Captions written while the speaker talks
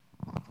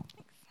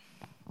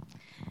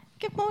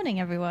Good morning,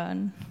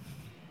 everyone.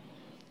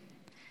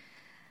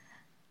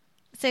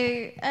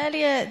 So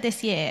earlier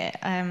this year,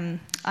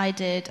 I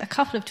did a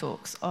couple of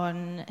talks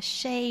on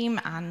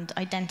shame and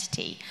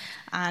identity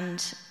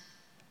and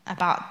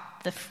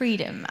about the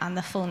freedom and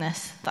the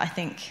fullness that I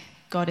think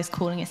God is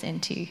calling us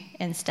into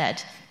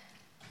instead.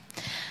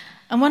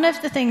 And one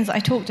of the things I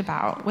talked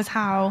about was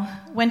how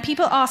when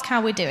people ask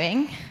how we're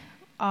doing,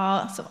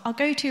 our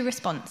go-to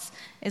response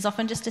is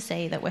often just to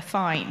say that we're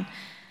fine.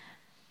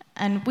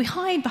 And we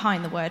hide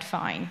behind the word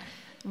fine,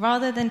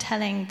 rather than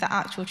telling the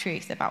actual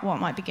truth about what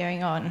might be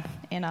going on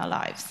in our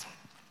lives.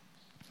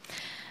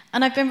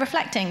 And I've been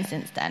reflecting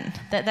since then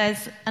that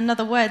there's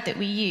another word that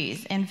we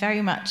use in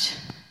very much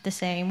the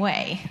same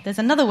way. There's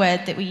another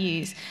word that we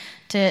use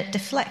to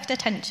deflect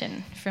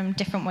attention from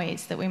different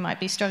ways that we might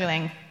be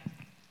struggling.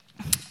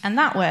 And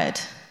that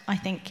word, I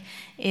think,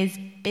 is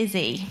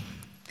busy.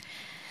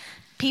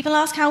 People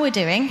ask how we're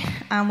doing,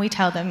 and we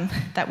tell them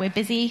that we're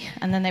busy,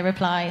 and then they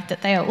reply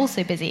that they are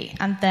also busy.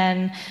 And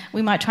then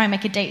we might try and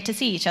make a date to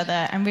see each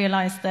other and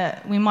realize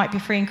that we might be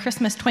free in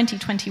Christmas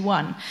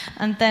 2021.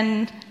 And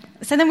then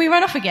we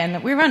run off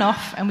again. We run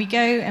off and we go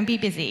and be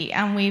busy,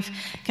 and we've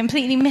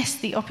completely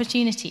missed the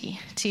opportunity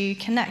to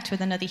connect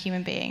with another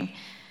human being.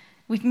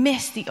 We've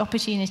missed the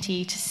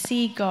opportunity to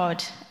see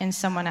God in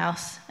someone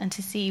else and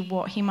to see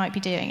what he might be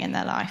doing in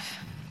their life.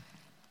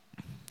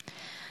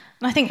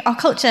 And I think our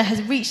culture has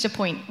reached a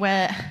point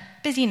where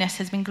busyness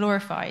has been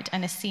glorified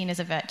and is seen as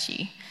a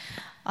virtue.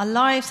 Our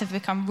lives have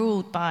become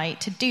ruled by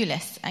to-do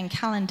lists and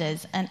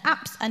calendars and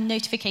apps and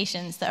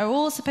notifications that are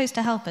all supposed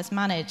to help us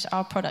manage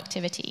our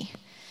productivity.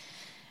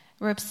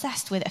 We're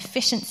obsessed with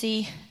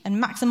efficiency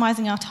and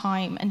maximizing our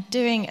time and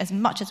doing as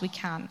much as we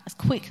can, as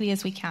quickly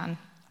as we can.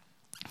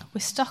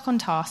 We're stuck on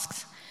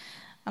tasks,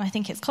 and I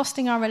think it's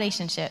costing our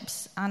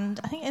relationships, and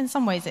I think in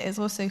some ways it is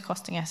also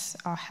costing us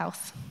our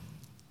health.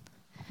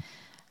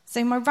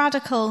 So my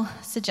radical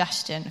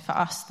suggestion for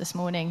us this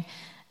morning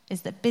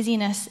is that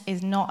busyness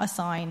is not a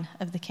sign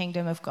of the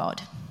kingdom of God.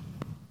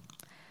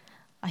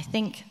 I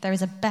think there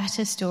is a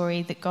better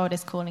story that God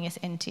is calling us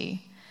into.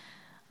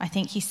 I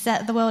think he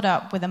set the world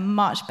up with a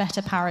much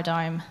better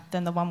paradigm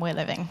than the one we're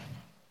living.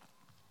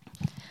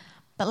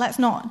 But let's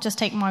not just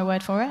take my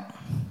word for it.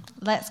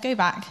 Let's go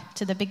back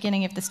to the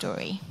beginning of the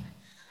story.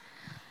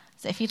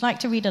 So if you'd like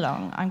to read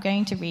along, I'm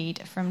going to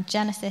read from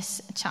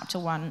Genesis chapter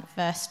 1,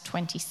 verse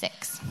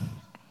 26.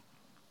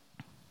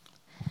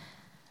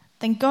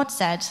 Then God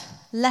said,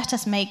 "Let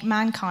us make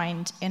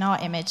mankind in our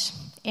image,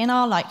 in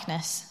our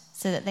likeness,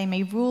 so that they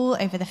may rule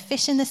over the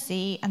fish in the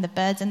sea and the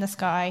birds in the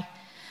sky,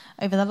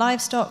 over the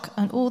livestock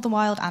and all the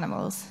wild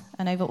animals,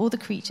 and over all the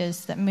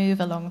creatures that move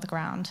along the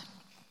ground."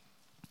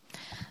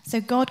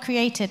 So God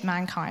created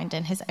mankind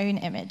in his own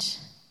image.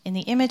 In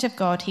the image of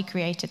God he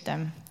created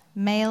them.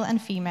 Male and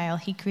female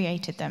he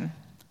created them.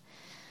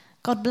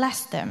 God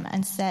blessed them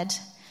and said,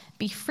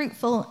 "Be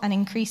fruitful and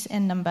increase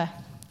in number.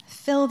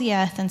 Fill the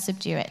earth and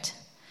subdue it.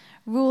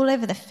 Rule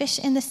over the fish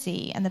in the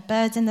sea and the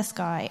birds in the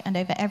sky and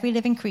over every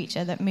living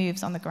creature that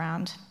moves on the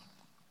ground."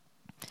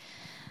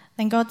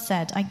 Then God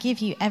said, "I give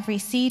you every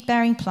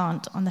seed-bearing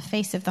plant on the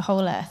face of the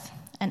whole earth,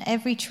 and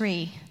every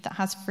tree that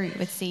has fruit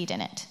with seed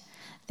in it.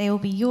 They will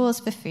be yours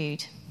for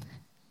food.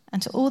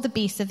 And to all the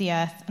beasts of the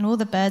earth and all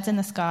the birds in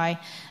the sky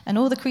and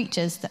all the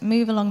creatures that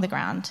move along the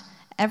ground,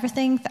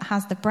 everything that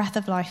has the breath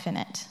of life in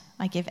it,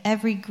 I give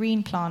every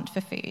green plant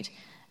for food."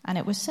 And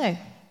it was so.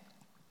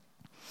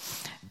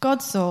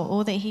 God saw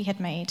all that he had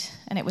made,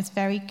 and it was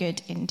very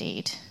good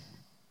indeed.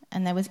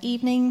 And there was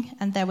evening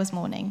and there was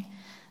morning,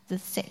 the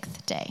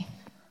sixth day.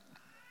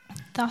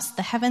 Thus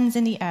the heavens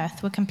and the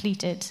earth were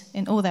completed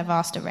in all their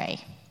vast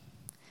array.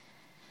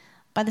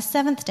 By the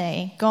seventh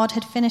day, God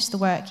had finished the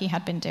work he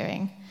had been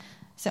doing.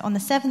 So on the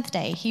seventh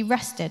day, he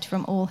rested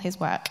from all his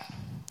work.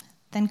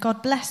 Then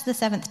God blessed the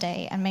seventh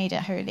day and made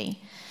it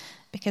holy,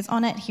 because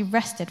on it he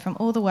rested from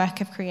all the work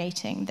of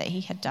creating that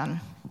he had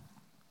done.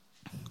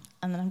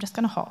 And then I'm just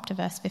going to hop to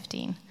verse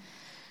 15,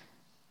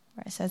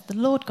 where it says, "The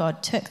Lord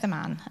God took the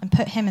man and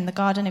put him in the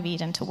Garden of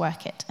Eden to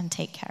work it and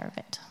take care of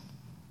it."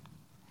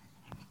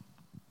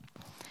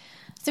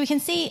 So we can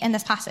see in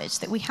this passage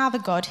that we have a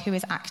God who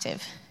is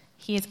active.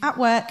 He is at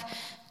work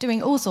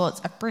doing all sorts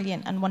of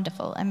brilliant and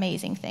wonderful,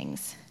 amazing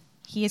things.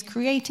 He is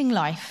creating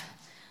life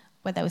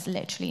where there was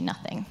literally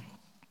nothing.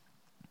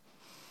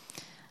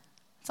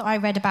 So I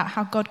read about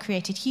how God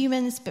created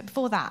humans, but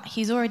before that,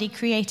 he's already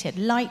created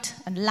light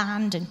and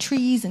land and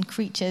trees and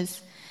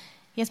creatures.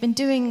 He has been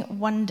doing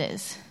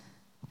wonders.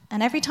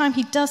 And every time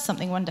he does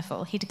something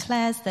wonderful, he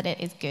declares that it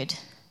is good.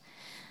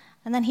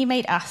 And then he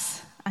made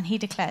us, and he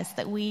declares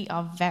that we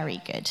are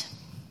very good.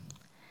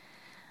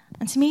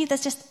 And to me,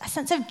 there's just a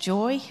sense of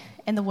joy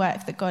in the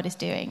work that God is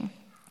doing.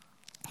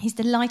 He's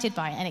delighted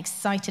by it and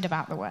excited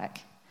about the work.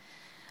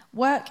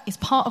 Work is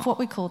part of what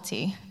we're called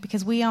to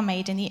because we are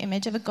made in the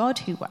image of a God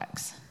who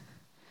works.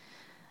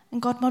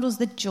 And God models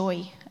the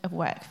joy of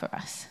work for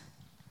us.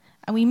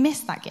 And we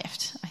miss that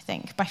gift, I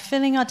think, by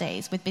filling our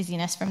days with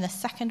busyness from the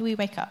second we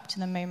wake up to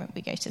the moment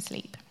we go to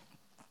sleep.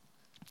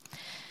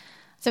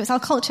 So it's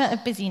our culture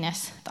of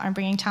busyness that I'm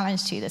bringing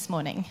challenge to this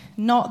morning,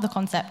 not the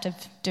concept of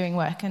doing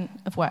work and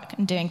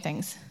doing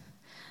things.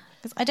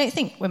 Because I don't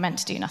think we're meant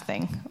to do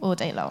nothing all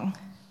day long.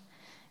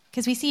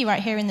 Because we see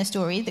right here in the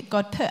story that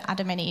God put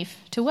Adam and Eve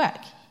to work.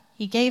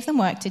 He gave them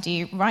work to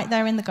do right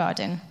there in the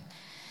garden.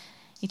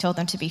 He told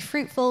them to be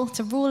fruitful,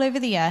 to rule over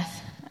the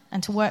earth,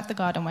 and to work the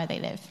garden where they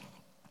live.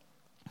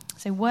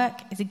 So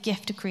work is a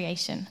gift of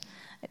creation.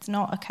 It's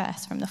not a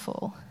curse from the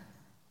fall.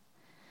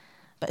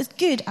 But as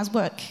good as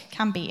work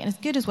can be, and as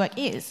good as work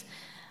is,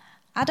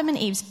 Adam and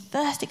Eve's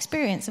first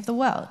experience of the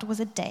world was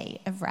a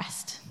day of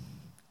rest.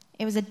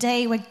 It was a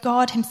day where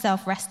God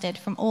himself rested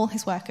from all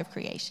his work of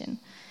creation.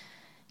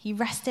 He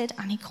rested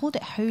and he called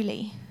it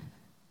holy.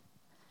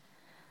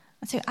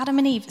 And so Adam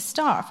and Eve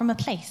start from a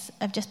place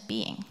of just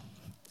being.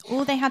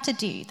 All they had to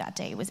do that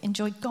day was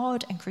enjoy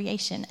God and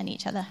creation and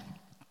each other.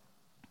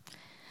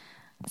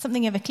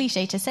 Something of a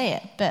cliche to say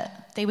it,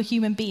 but they were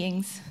human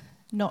beings,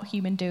 not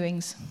human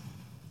doings.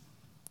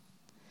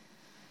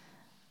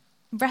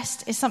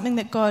 Rest is something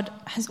that God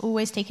has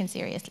always taken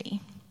seriously.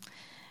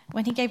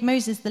 When he gave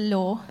Moses the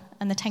law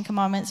and the 10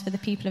 Commandments for the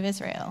people of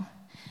Israel,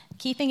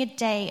 keeping a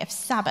day of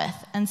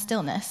Sabbath and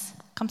stillness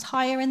comes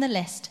higher in the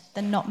list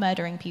than not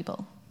murdering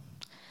people.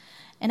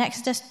 In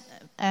Exodus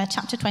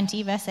chapter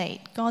 20, verse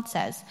 8, God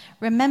says,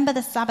 "Remember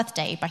the Sabbath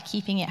day by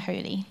keeping it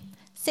holy.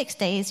 6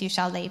 days you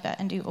shall labor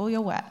and do all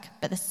your work,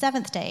 but the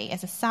seventh day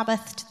is a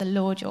Sabbath to the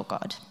Lord your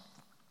God.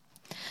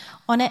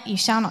 On it you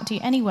shall not do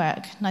any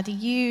work, neither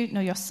you,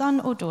 nor your son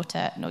or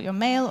daughter, nor your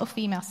male or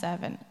female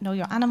servant, nor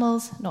your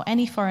animals, nor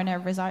any foreigner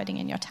residing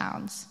in your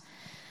towns.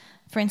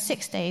 For in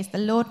 6 days the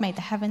Lord made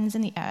the heavens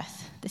and the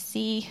earth, the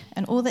sea,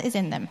 and all that is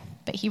in them,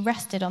 but he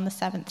rested on the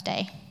seventh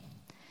day.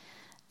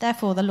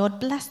 Therefore the Lord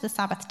blessed the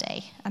Sabbath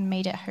day and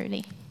made it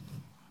holy."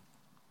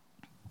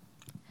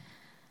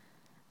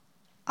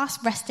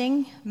 Us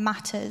resting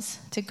matters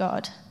to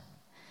God,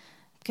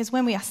 because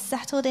when we are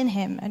settled in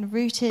him and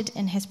rooted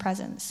in his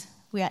presence,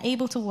 we are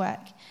able to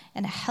work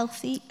in a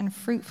healthy and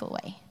fruitful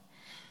way,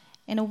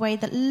 in a way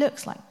that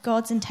looks like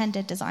God's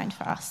intended design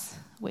for us,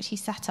 which he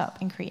set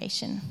up in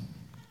creation.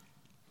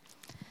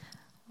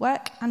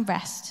 Work and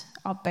rest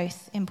are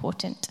both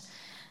important.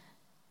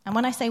 And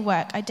when I say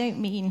work, I don't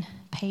mean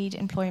paid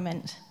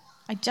employment.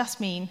 I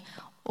just mean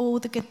all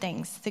the good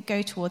things that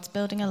go towards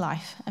building a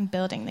life and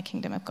building the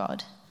kingdom of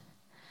God.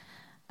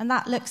 And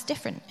that looks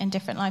different in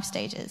different life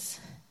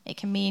stages. It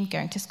can mean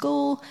going to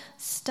school,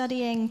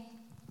 studying,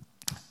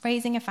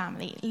 raising a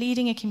family,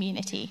 leading a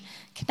community,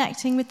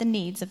 connecting with the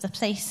needs of the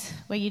place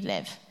where you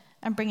live,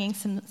 and bringing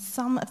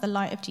some of the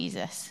light of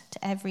Jesus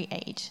to every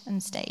age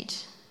and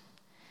stage.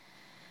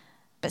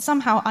 But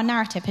somehow our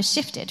narrative has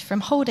shifted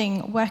from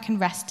holding work and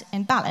rest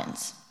in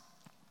balance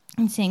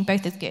and seeing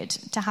both as good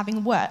to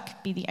having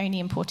work be the only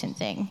important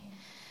thing.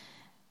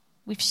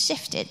 We've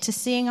shifted to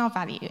seeing our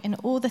value in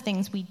all the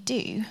things we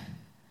do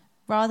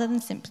rather than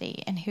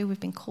simply in who we've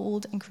been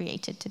called and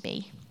created to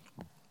be.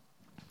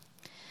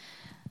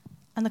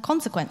 And the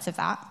consequence of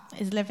that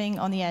is living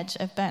on the edge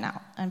of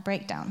burnout and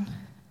breakdown.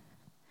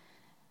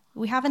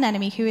 We have an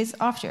enemy who is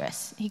after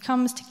us. He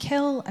comes to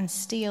kill and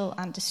steal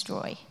and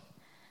destroy.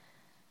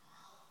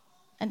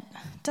 And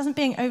doesn't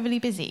being overly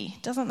busy,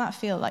 doesn't that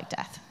feel like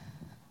death?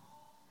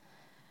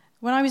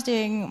 When I was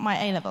doing my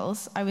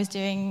A-levels, I was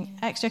doing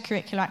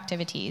extracurricular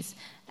activities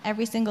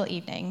every single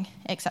evening,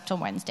 except on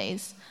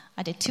Wednesdays.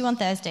 I did 2 on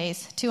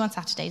Thursdays, 2 on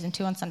Saturdays, and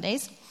 2 on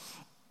Sundays.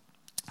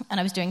 And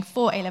I was doing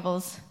 4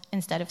 A-levels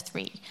instead of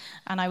 3.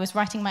 And I was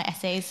writing my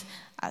essays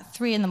at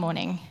 3 in the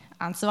morning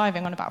and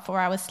surviving on about 4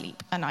 hours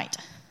sleep a night.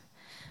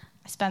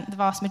 I spent the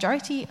vast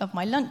majority of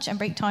my lunch and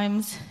break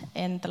times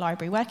in the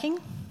library working.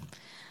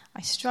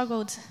 I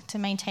struggled to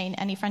maintain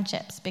any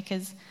friendships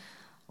because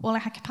all I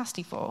had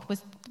capacity for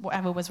was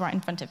whatever was right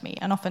in front of me,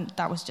 and often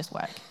that was just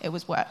work. It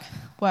was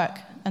work,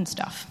 and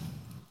stuff.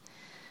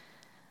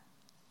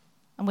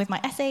 And with my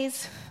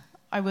essays,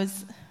 I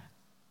was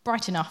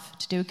bright enough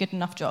to do a good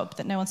enough job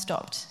that no one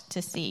stopped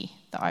to see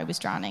that I was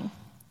drowning.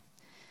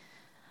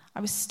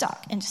 I was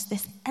stuck in just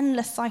this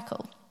endless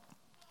cycle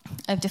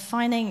of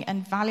defining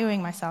and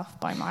valuing myself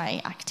by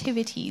my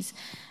activities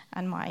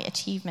and my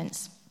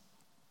achievements.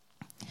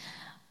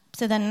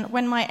 So then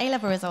when my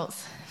A-level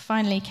results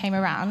finally came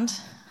around,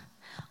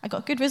 I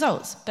got good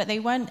results, but they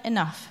weren't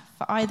enough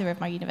for either of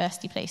my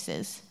university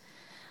places.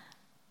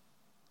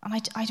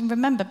 And I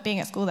remember being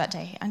at school that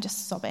day and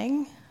just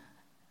sobbing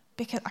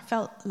because I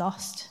felt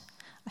lost.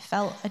 I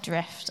felt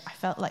adrift. I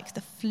felt like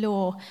the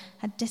floor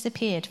had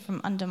disappeared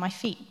from under my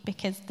feet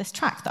because this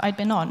track that I'd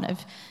been on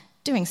of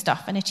doing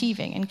stuff and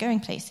achieving and going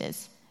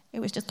places, it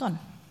was just gone.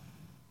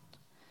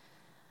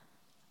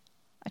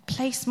 I'd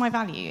placed my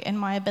value in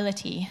my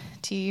ability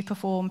to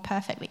perform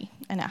perfectly,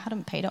 and it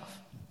hadn't paid off.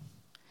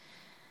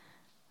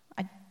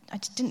 I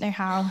just didn't know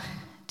how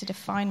to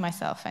define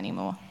myself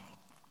anymore.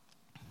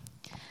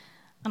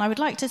 And I would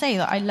like to say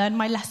that I learned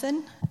my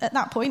lesson at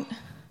that point,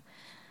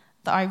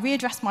 that I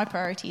readdressed my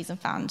priorities and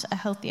found a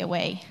healthier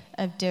way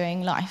of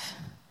doing life,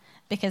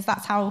 because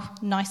that's how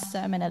nice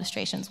sermon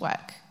illustrations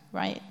work,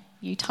 right?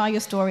 You tie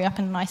your story up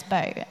in a nice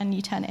bow and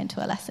you turn it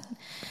into a lesson.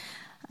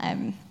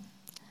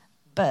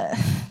 But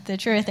the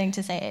truer thing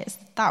to say is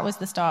that was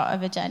the start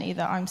of a journey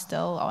that I'm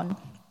still on.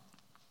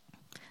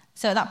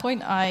 So at that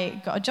point,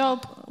 I got a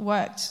job,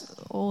 worked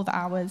all the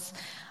hours,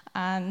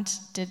 and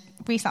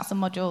resat some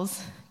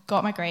modules,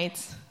 got my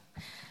grades.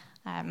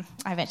 I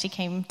eventually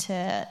came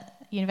to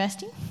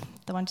university,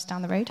 the one just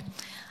down the road,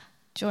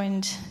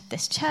 joined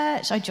this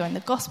church, I joined the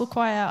gospel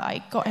choir,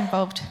 I got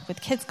involved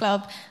with Kids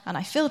Club, and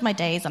I filled my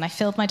days and I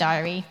filled my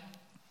diary.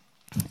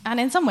 And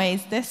in some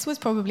ways, this was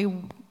probably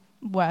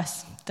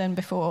worse than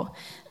before,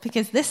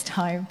 because this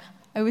time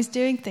I was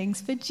doing things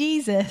for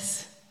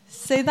Jesus.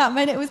 So that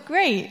meant it was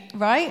great,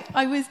 right?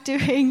 I was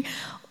doing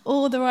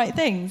all the right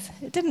things.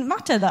 It didn't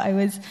matter that I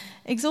was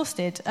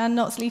exhausted and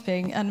not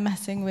sleeping and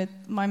messing with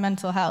my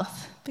mental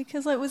health,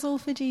 because it was all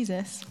for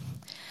Jesus.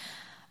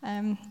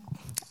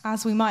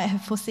 As we might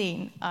have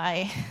foreseen,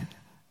 I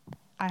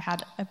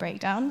had a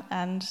breakdown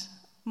and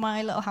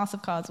my little house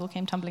of cards all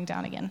came tumbling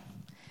down again.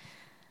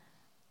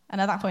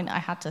 And at that point, I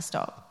had to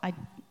stop. I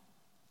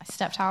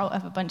stepped out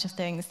of a bunch of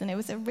things, and it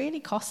was a really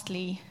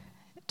costly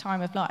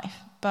time of life,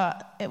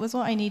 but it was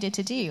what I needed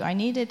to do. I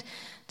needed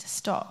to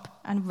stop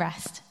and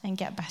rest and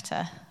get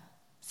better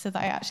so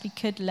that I actually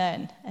could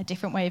learn a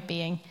different way of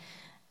being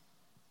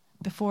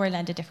before I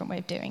learned a different way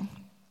of doing.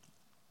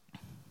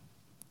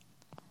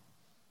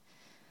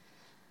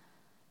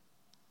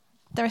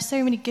 There are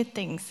so many good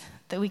things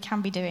that we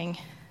can be doing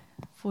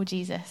for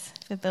Jesus,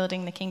 for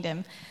building the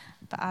kingdom.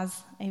 But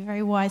as a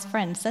very wise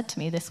friend said to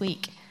me this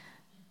week,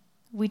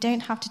 we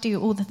don't have to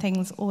do all the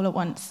things all at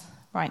once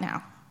right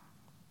now.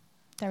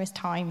 There is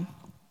time.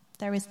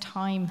 There is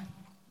time.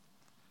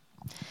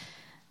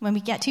 When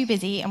we get too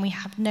busy and we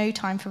have no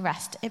time for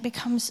rest, it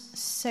becomes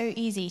so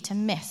easy to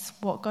miss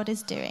what God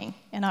is doing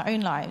in our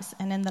own lives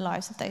and in the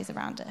lives of those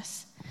around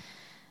us.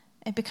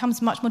 It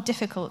becomes much more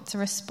difficult to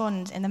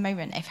respond in the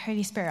moment if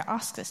Holy Spirit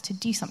asks us to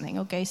do something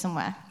or go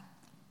somewhere.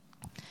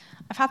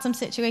 I've had some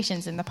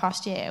situations in the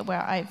past year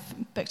where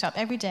I've booked up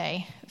every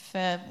day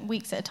for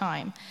weeks at a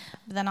time,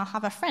 but then I'll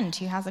have a friend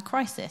who has a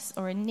crisis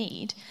or a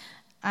need,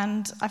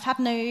 and I've had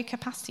no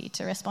capacity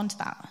to respond to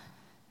that.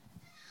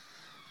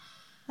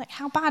 Like,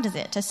 how bad is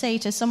it to say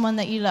to someone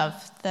that you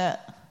love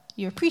that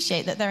you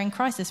appreciate that they're in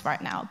crisis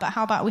right now, but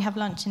how about we have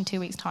lunch in 2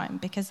 weeks' time,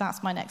 because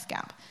that's my next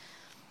gap?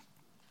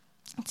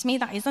 To me,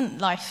 that isn't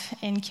life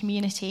in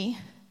community.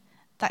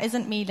 That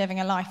isn't me living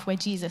a life where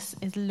Jesus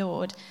is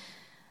Lord.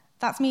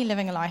 That's me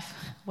living a life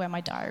where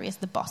my diary is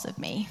the boss of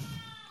me.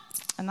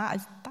 And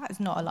that is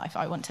not a life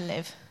I want to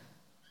live.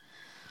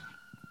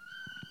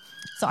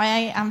 So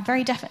I am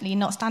very definitely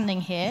not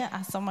standing here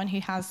as someone who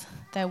has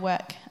their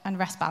work and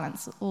rest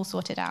balance all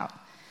sorted out.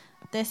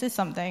 This is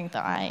something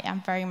that I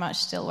am very much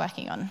still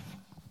working on.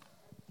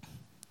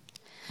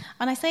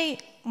 And I say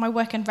my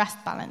work and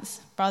rest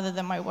balance rather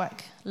than my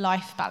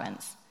work-life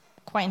balance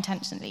quite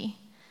intentionally,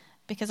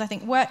 because I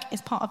think work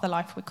is part of the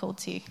life we're called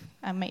to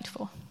and made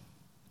for.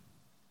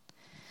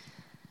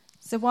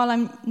 So while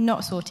I'm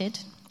not sorted,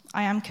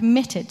 I am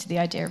committed to the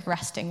idea of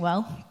resting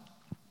well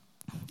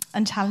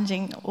and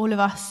challenging all of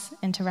us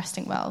into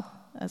resting well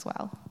as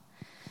well.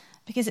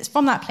 Because it's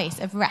from that place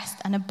of rest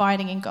and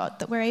abiding in God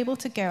that we're able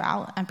to go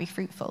out and be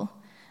fruitful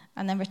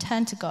and then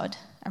return to God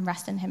and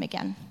rest in him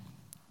again.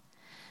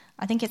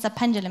 I think it's a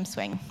pendulum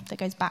swing that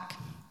goes back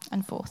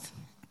and forth.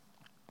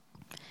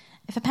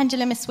 If a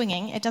pendulum is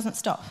swinging, it doesn't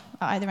stop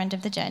at either end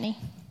of the journey,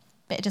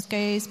 but it just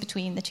goes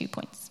between the 2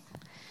 points.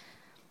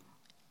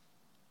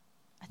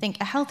 I think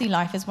a healthy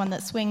life is one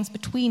that swings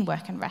between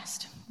work and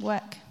rest,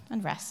 work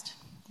and rest,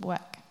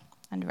 work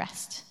and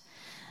rest,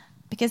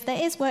 because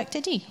there is work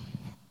to do.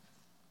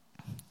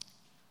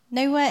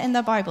 Nowhere in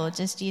the Bible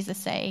does Jesus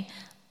say,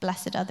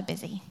 "Blessed are the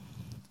busy."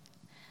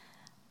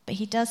 But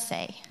he does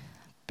say,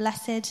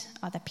 "Blessed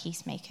are the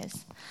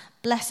peacemakers.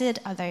 Blessed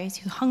are those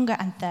who hunger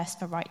and thirst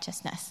for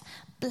righteousness.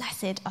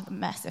 Blessed are the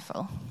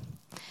merciful."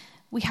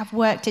 We have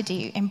work to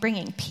do in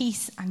bringing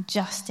peace and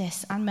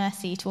justice and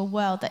mercy to a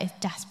world that is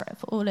desperate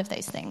for all of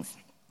those things.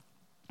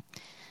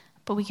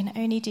 But we can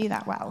only do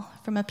that well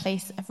from a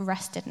place of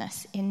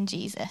restedness in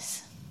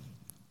Jesus.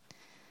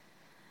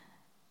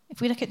 If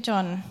we look at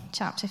John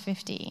chapter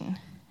 15,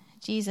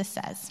 Jesus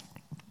says,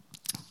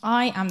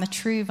 "I am the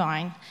true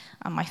vine,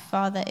 and my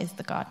Father is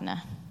the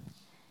gardener.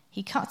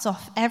 He cuts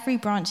off every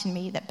branch in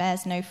me that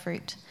bears no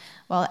fruit,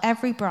 while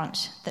every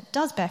branch that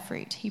does bear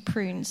fruit, he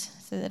prunes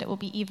so that it will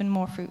be even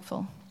more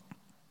fruitful.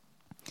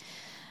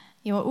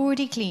 You are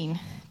already clean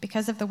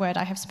because of the word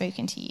I have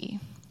spoken to you.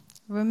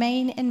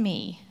 Remain in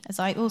me as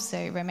I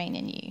also remain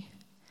in you.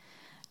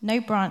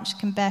 No branch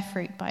can bear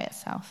fruit by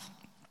itself.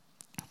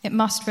 It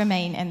must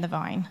remain in the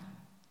vine.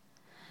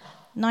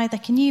 Neither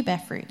can you bear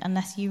fruit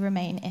unless you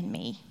remain in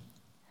me.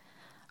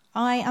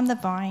 I am the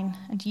vine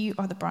and you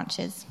are the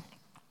branches.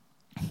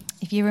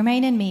 If you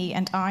remain in me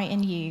and I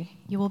in you,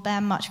 you will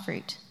bear much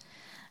fruit.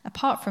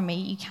 Apart from me,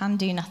 you can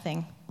do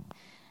nothing.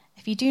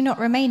 If you do not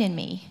remain in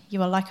me,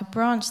 you are like a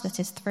branch that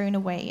is thrown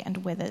away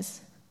and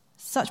withers.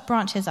 Such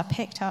branches are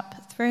picked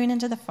up, thrown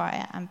into the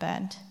fire, and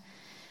burned.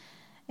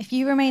 If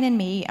you remain in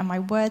me and my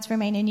words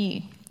remain in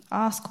you,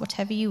 ask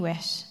whatever you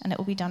wish and it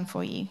will be done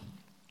for you.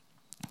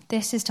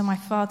 This is to my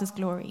Father's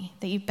glory,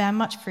 that you bear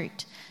much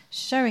fruit,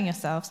 showing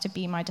yourselves to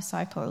be my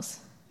disciples.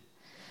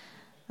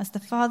 As the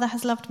Father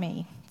has loved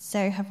me,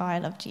 so have I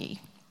loved you.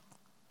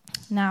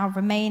 Now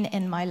remain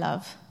in my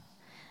love.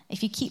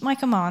 If you keep my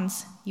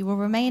commands, you will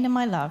remain in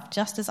my love,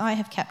 just as I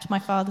have kept my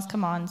Father's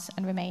commands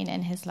and remain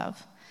in his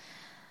love.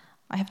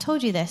 I have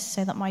told you this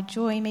so that my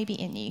joy may be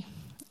in you,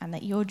 and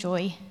that your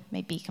joy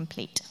may be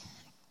complete.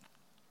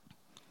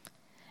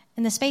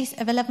 In the space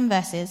of 11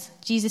 verses,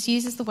 Jesus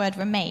uses the word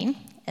remain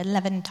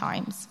 11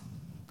 times.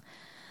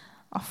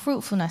 Our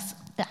fruitfulness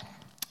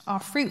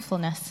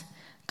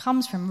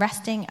comes from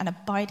resting and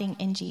abiding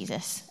in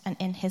Jesus and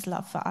in his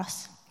love for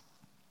us.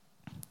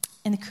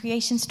 In the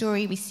creation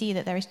story, we see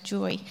that there is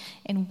joy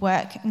in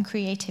work and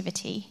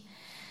creativity.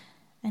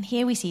 And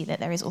here we see that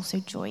there is also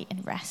joy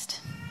in rest.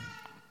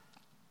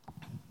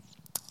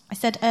 I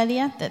said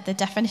earlier that the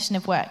definition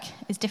of work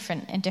is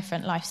different in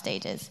different life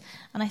stages,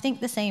 and I think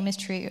the same is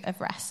true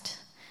of rest.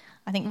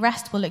 I think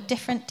rest will look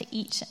different to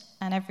each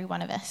and every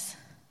one of us.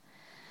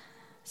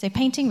 So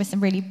painting with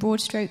some really broad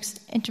strokes,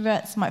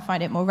 introverts might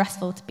find it more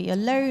restful to be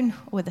alone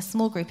or with a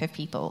small group of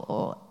people,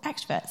 or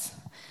extroverts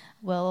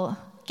will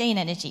gain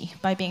energy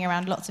by being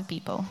around lots of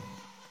people.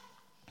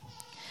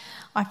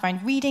 I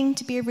find reading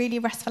to be a really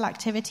restful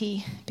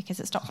activity because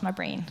it stops my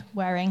brain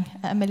whirring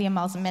at 1,000,000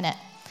 miles a minute.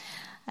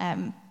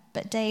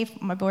 But Dave,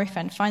 my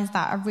boyfriend, finds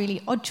that a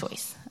really odd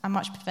choice and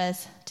much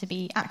prefers to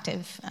be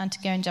active and to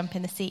go and jump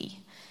in the sea.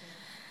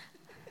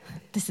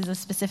 This is a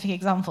specific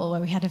example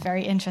where we had a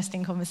very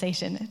interesting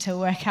conversation to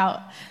work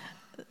out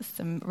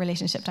some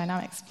relationship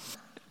dynamics.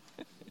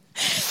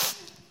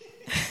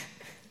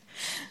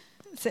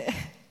 So,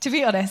 to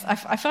be honest,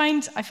 I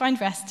find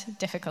rest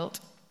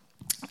difficult.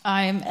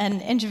 I'm an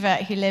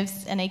introvert who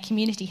lives in a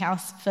community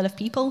house full of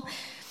people.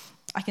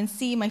 I can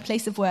see my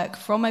place of work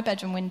from my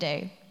bedroom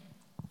window.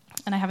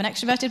 And I have an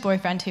extroverted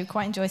boyfriend who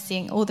quite enjoys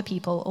seeing all the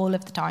people all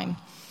of the time.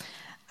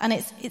 And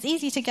it's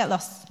easy to get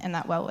lost in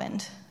that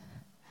whirlwind.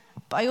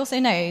 But I also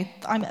know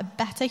that I'm a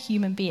better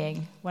human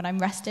being when I'm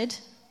rested.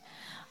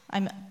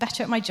 I'm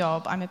better at my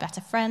job. I'm a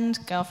better friend,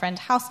 girlfriend,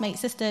 housemate,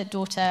 sister,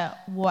 daughter,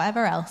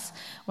 whatever else,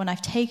 when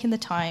I've taken the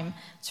time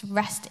to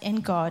rest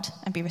in God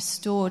and be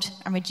restored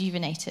and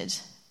rejuvenated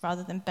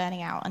rather than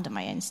burning out under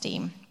my own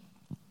steam.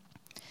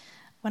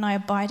 When I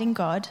abide in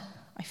God,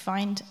 I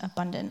find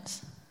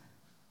abundance.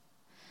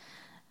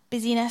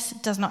 Busyness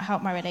does not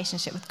help my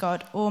relationship with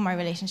God or my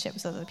relationship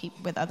with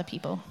other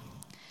people.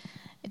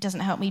 It doesn't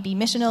help me be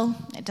missional.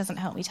 It doesn't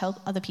help me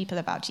tell other people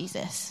about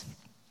Jesus.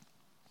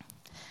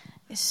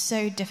 It's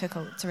so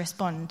difficult to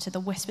respond to the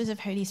whispers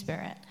of Holy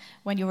Spirit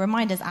when your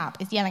Reminders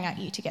app is yelling at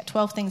you to get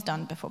 12 things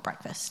done before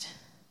breakfast.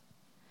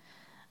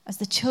 As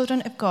the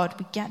children of God,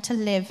 we get to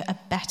live a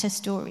better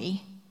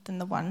story than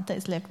the one that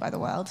is lived by the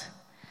world.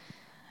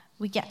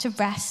 We get to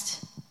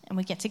rest and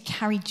we get to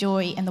carry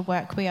joy in the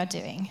work we are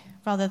doing,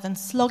 rather than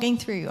slogging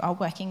through our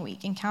working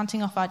week and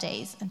counting off our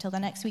days until the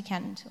next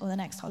weekend or the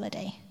next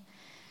holiday.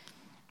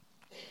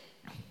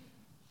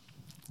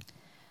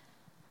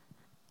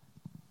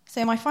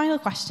 So my final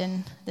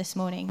question this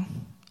morning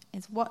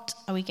is, what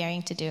are we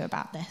going to do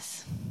about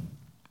this?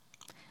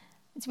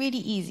 It's really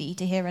easy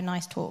to hear a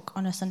nice talk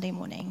on a Sunday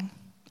morning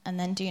and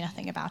then do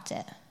nothing about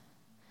it.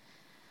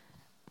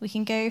 We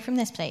can go from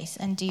this place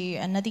and do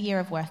another year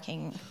of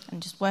working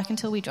and just work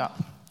until we drop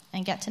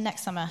and get to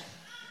next summer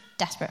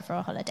desperate for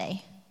a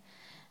holiday.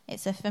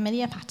 It's a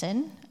familiar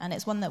pattern, and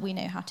it's one that we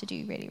know how to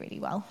do really, really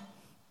well.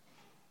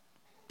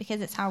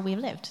 Because it's how we've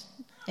lived.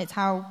 It's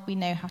how we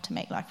know how to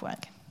make life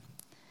work.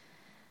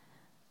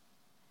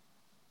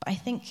 But I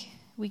think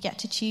we get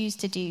to choose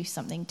to do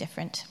something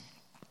different.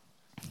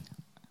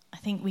 I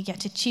think we get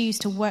to choose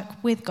to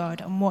work with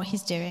God on what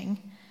he's doing,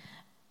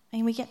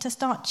 and we get to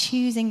start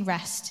choosing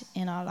rest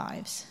in our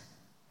lives.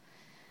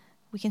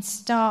 We can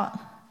start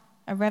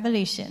a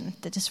revolution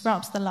that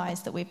disrupts the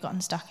lies that we've gotten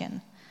stuck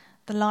in,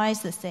 the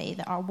lies that say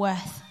that our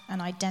worth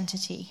and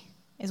identity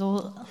is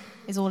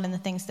all in the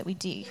things that we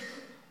do,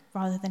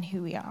 rather than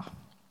who we are.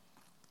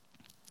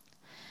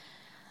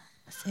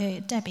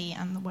 So Debbie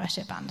and the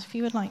worship band, if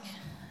you would like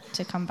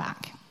to come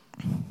back.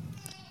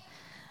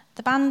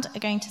 The band are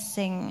going to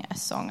sing a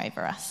song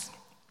over us.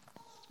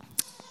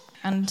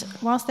 And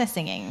whilst they're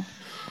singing,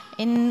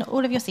 in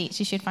all of your seats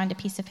you should find a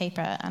piece of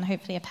paper and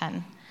hopefully a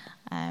pen.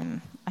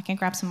 I can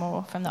grab some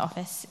more from the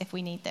office if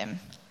we need them.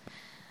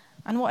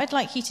 And what I'd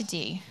like you to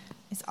do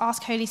is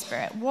ask Holy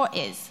Spirit, what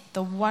is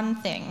the one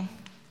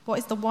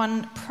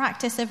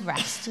practice of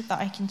rest that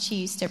I can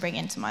choose to bring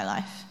into my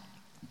life?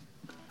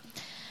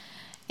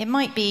 It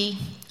might be,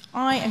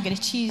 I am going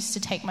to choose to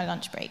take my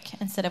lunch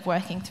break instead of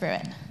working through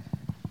it.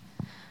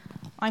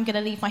 I'm going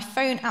to leave my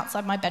phone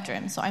outside my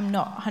bedroom so I'm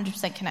not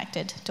 100%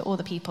 connected to all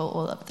the people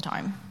all of the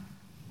time.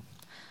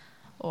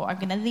 Or I'm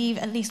going to leave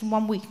at least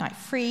one weeknight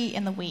free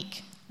in the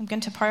week. I'm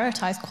going to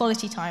prioritize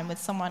quality time with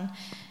someone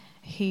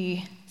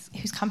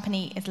whose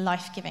company is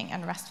life-giving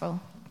and restful.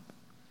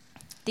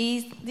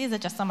 These are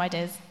just some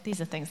ideas.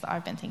 These are things that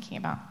I've been thinking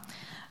about.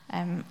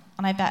 And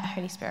I bet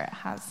Holy Spirit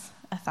has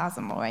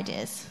 1,000 more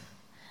ideas.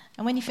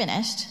 And when you're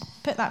finished,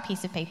 put that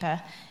piece of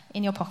paper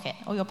in your pocket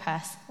or your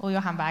purse or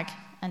your handbag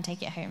and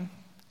take it home.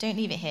 Don't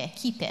leave it here.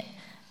 Keep it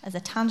as a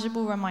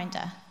tangible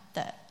reminder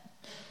that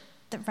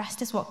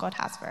rest is what God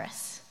has for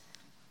us.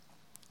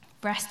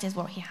 Rest is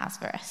what he has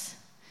for us.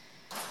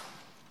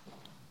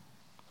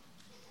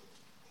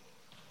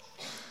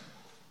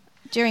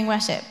 During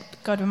worship,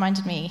 God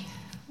reminded me,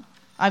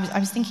 I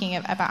was thinking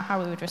about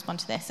how we would respond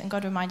to this, and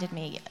God reminded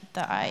me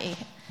that I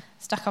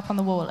stuck up on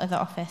the wall of the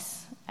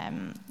office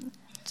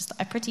just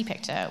a pretty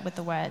picture with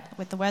the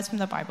words from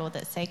the Bible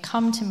that say,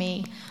 "Come to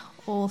me,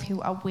 all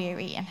who are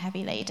weary and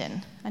heavy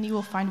laden, and you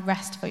will find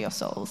rest for your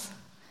souls."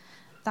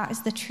 That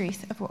is the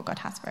truth of what God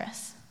has for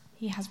us.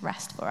 He has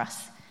rest for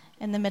us.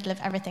 In the middle of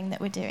everything that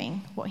we're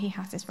doing, what he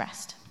has is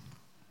rest.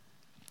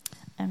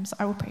 So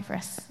I will pray for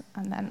us,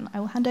 and then I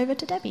will hand over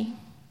to Debbie.